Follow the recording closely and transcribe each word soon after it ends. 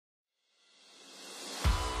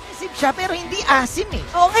aggressive siya pero hindi asim eh.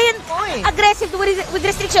 Oo, ngayon, aggressive with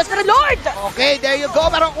restrictions. Pero Lord! Okay, there you go.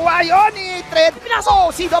 Parang kuha yun ni Trent.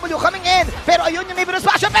 Oh, CW coming in. Pero ayun yung Neighbor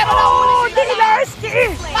Spasha. Pero nahuli si Larsky!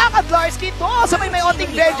 Bakit Larsky to? Sabay may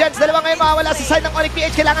onting vengeance. Dalawa ngayon mawawala sa side ng Onyx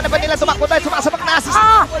PH. Kailangan na ba nila tumakbo dahil sumasabak na assist.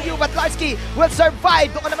 But Larsky will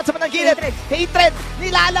survive. Doon ka naman sa mga gilid. Hatred,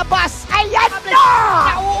 nilalabas. Ayan na!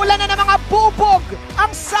 Nauulan na ng mga bubog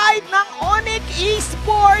ang side ng Onyx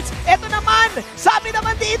Esports. Ito naman, sabi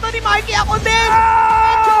naman dito ni Marky, ako din.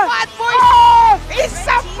 Medyo bad boy.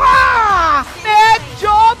 Isa pa!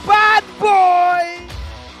 Medyo bad boy!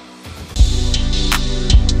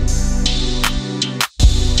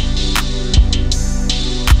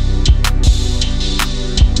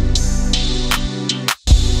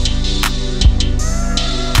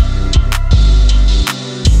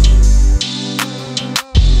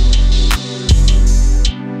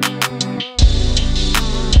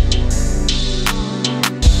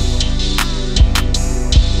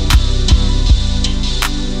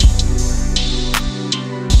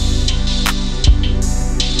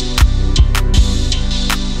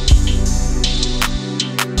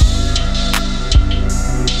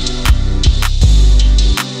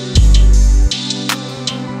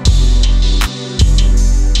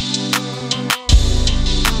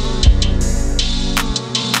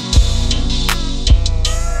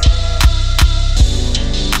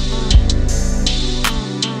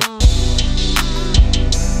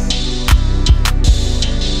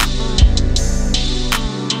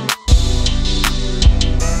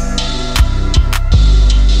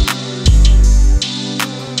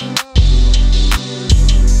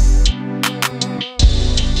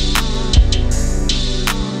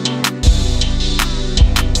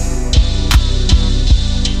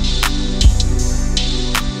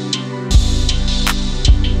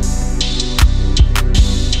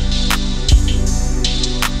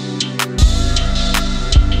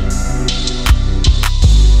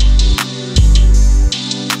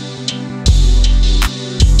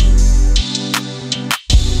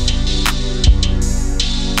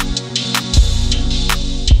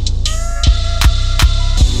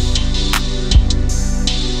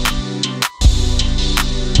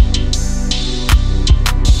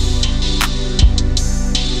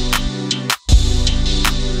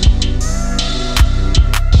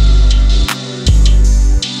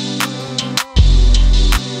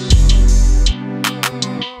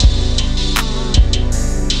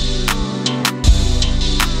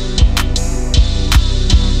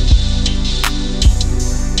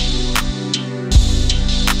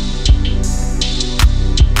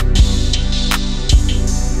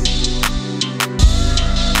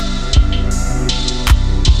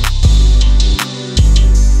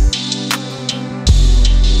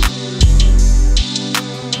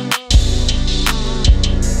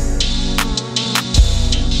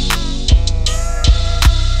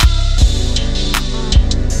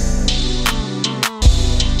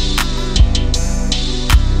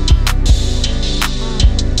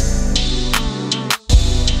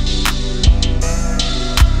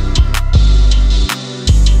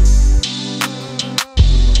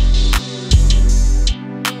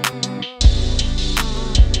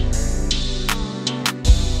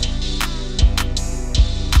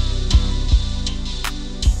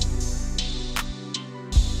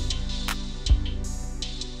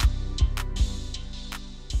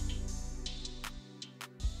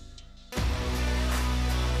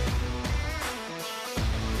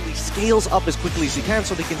 Scales up as quickly as he can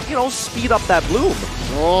so they can, you know, speed up that bloom.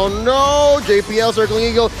 Oh no! JPL circling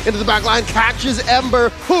Eagle into the back line, catches Ember.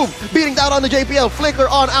 Boom! Beating down on the JPL. Flicker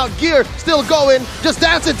on out. Gear still going. Just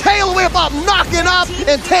dancing. Tail whip up. Knocking up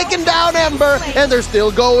and taking down Ember. And they're still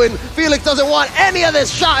going. Felix doesn't want any of this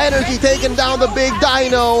shot energy. Taking down the big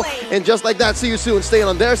dino. And just like that, see you soon. Staying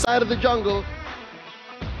on their side of the jungle.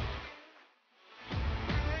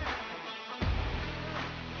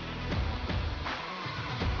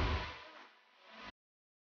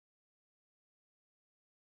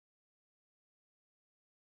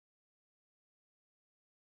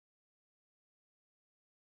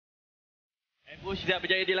 Ambush tidak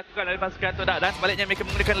berjaya dilakukan oleh pasukan Todak dan sebaliknya mereka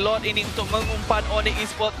menggunakan Lord ini untuk mengumpan Onyx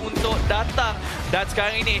Esports untuk datang. Dan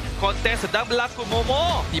sekarang ini kontes sedang berlaku.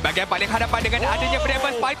 Momo di bahagian paling hadapan dengan adanya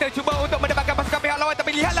Brave Fighter cuba untuk mendapatkan pasukan pihak lawan,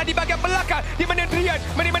 tapi lihatlah di bahagian belakang di mana Drian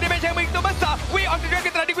menerima damage yang begitu besar. Way of the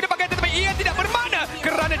Dragon telah digunakan tetapi ia tidak bermakna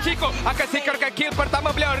kerana Chico akan sikarkan kill pertama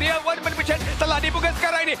beliau. Real World Manipulation telah dibuka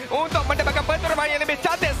sekarang ini untuk mendapatkan pertarungan yang lebih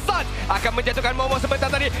cantik. Sun akan menjatuhkan Momo sebentar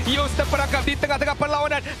tadi. Yus terperangkap di tengah-tengah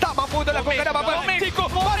perlawanan, tak mampu untuk lakukan apa-apa. Chico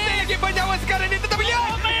masih lagi bernyawa sekarang ini, tetapi lihat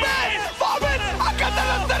momen akan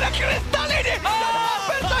dalam tanda kristal ini.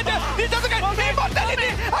 Apa saja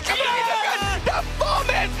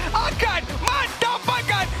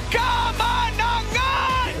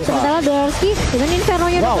Dengan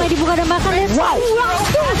Inferno-nya udah mulai dibuka dan bahkan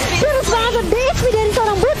terus banget DHP dari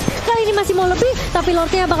seorang Boots. Kali ini masih mau lebih, tapi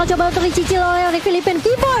Lordnya bakal coba untuk dicicil oleh Onyx Philippine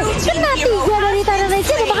Keyboard. Kena 3 dari Tyrant Rage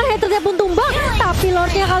dan bahkan Haternya pun tumbang. Tapi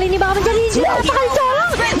Lordnya kali ini bakal menjadi berapa kali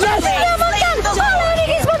colong. Yes, diselamatkan oleh Onyx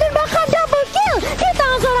Esports dan bahkan double kill di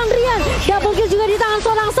tangan seorang Rian. Double kill juga di tangan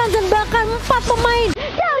seorang Sans dan bahkan 4 pemain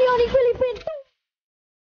dari Onyx Philippine.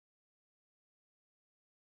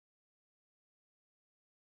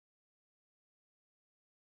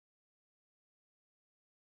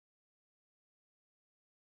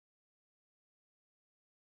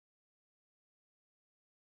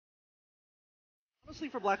 Honestly,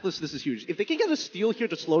 for Blacklist, this is huge. If they can get a steal here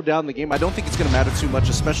to slow down the game, I don't think it's going to matter too much,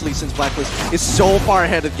 especially since Blacklist is so far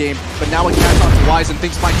ahead of the game. But now it catch on to Wise and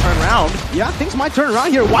things might turn around. Yeah, things might turn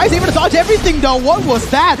around here. Wise able to dodge everything, though. What was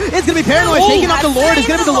that? It's going to be Paranoid taking out the Lord. It's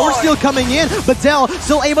going to be the Lord steal coming in. But Dell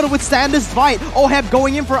still able to withstand this fight. Oheb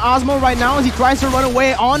going in for Osmo right now as he tries to run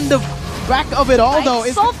away on the back of it all, though.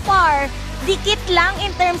 So far, dikit lang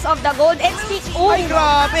in terms of the gold and stick. Ay,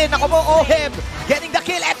 grabe. Naku po, Oheb. Getting the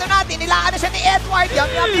kill. Eto na, tinilaan na siya ni Edward. Yum,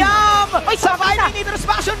 yum, yum. Ay, sabay ni Nidros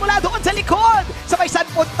Passion mula doon sa likod. Sabay saan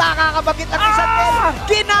punta, kakabagit ang isang kill.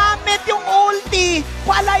 Ginamit yung ulti.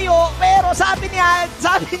 Palayo. Pero sabi ni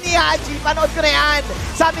Haji, panood ko na yan.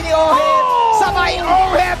 Sabi ni Oheb, sabay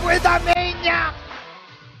Oheb with the maniac.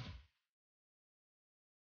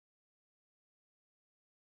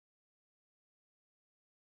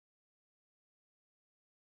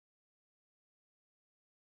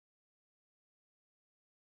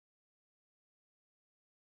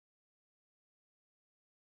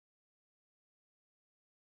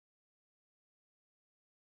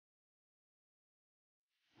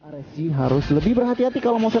 RSG harus lebih berhati-hati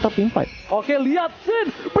kalau mau setup teamfight. Oke, lihat Sin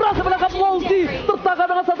berhasil menangkap multi, tertangkap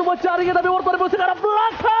dengan satu buah jaringnya, tapi Warthog dibunuh ke arah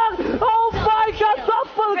belakang. Oh my god,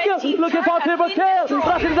 double kill, looking for triple kill,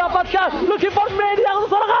 berhasil didapatkan, looking for media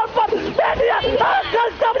untuk seorang Alphard. Media akan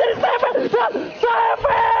menjadi 7 dengan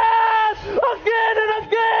 7.